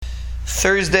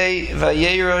Thursday,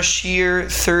 Vayera Shir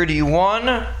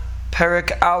 31,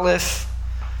 Perek Aleph,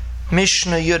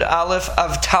 Mishnah Yud Aleph,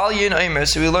 Avtalyon Omer.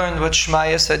 So we learned what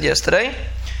Shmaya said yesterday.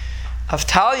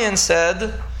 Avtalyon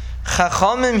said,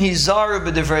 Chachamim hizaru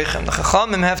b'divreichem. The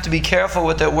Chachamim have to be careful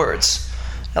with their words.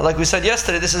 Now, like we said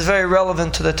yesterday, this is very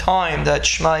relevant to the time that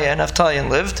Shmaya and Avtalyon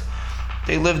lived.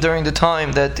 They lived during the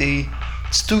time that the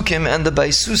Stukim and the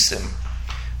Baisusim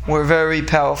were very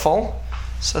powerful.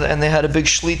 And they had a big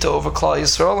shlita over Klal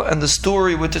Yisrael. And the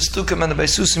story with the Stukim and the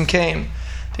Baisusim came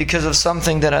because of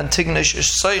something that Antignish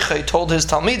Ishseichai told his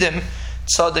Talmidim,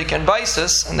 Tzadik and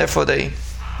Baisus, and therefore they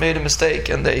made a mistake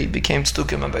and they became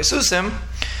Stukim and Baisusim.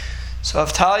 So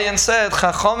Avtalyon said,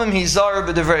 Chachamim hizaru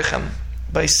b'divreichem.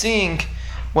 By seeing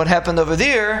what happened over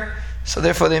there, so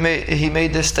therefore he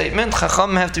made this statement.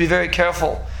 Chachamim have to be very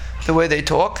careful the way they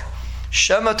talk.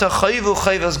 Shema tachayvu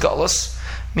chayvas galus,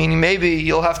 meaning maybe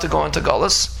you'll have to go into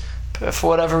galus for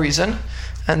whatever reason,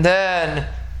 and then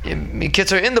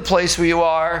kids are in the place where you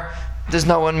are. There's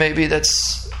no one maybe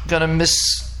that's going to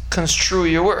misconstrue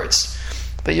your words,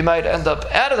 but you might end up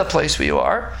out of the place where you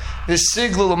are. You're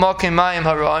going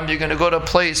to go to a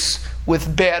place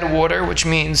with bad water, which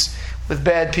means with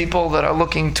bad people that are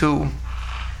looking to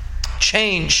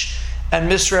change and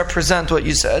misrepresent what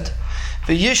you said.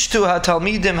 And the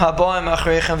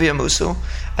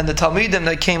Talmidim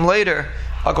that came later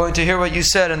are going to hear what you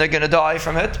said and they're going to die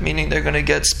from it, meaning they're going to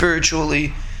get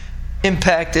spiritually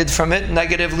impacted from it,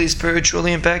 negatively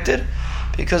spiritually impacted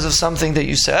because of something that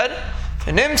you said.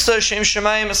 And it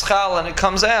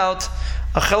comes out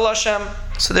Achil Hashem.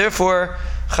 So therefore,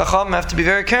 Chacham have to be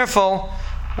very careful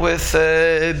with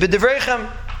B'divreichem,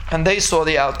 and they saw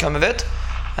the outcome of it,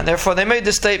 and therefore they made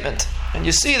this statement. And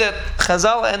you see that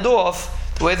Chazal end off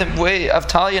the way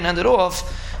Avtalyon ended off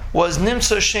was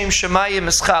Nimtza Shem Shemayim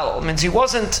Eschal. It means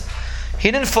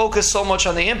he didn't focus so much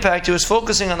on the impact; he was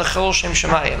focusing on the Chil Shem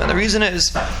Shemayim. And the reason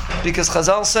is because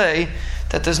Chazal say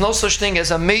that there's no such thing as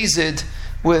a mezid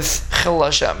with Chil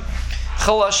Hashem.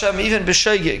 Chil Hashem, even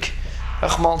b'shegig,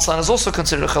 Rahman is also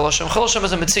considered a Chil Hashem. Chil Hashem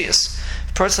is a metzias.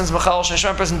 If a person's Mechal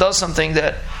Hashem, a person does something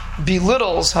that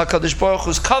belittles HaKadosh Baruch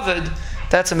Hu's covered,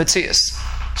 that's a metzias.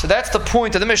 So that's the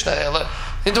point of the Mishnah. They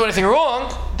didn't do anything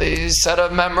wrong. They said a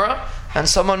memra, and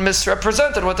someone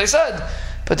misrepresented what they said.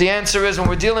 But the answer is, when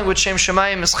we're dealing with Shem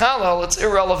Shemayim Eschalal, it's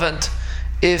irrelevant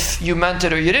if you meant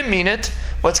it or you didn't mean it.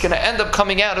 What's going to end up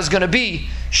coming out is going to be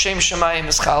Shem Shemayim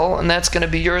Eschalal, and that's going to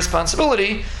be your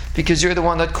responsibility because you're the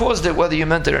one that caused it, whether you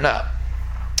meant it or not.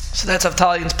 So that's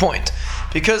Avtalyon's point.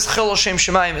 Because Chil Shem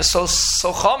Shemayim is so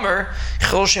chamer,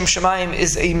 Chil Shem Shemayim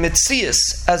is a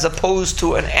metzias as opposed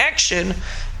to an action.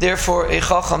 Therefore, a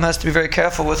Chacham has to be very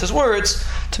careful with his words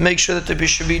to make sure that there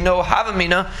should be no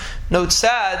havamina, no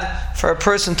tzad for a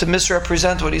person to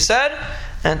misrepresent what he said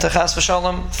and to chas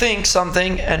v'shalom think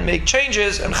something and make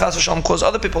changes and chas v'shalom cause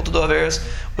other people to do averes,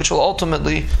 which will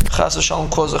ultimately chas v'shalom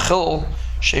cause a Chil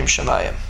Shem Shemayim.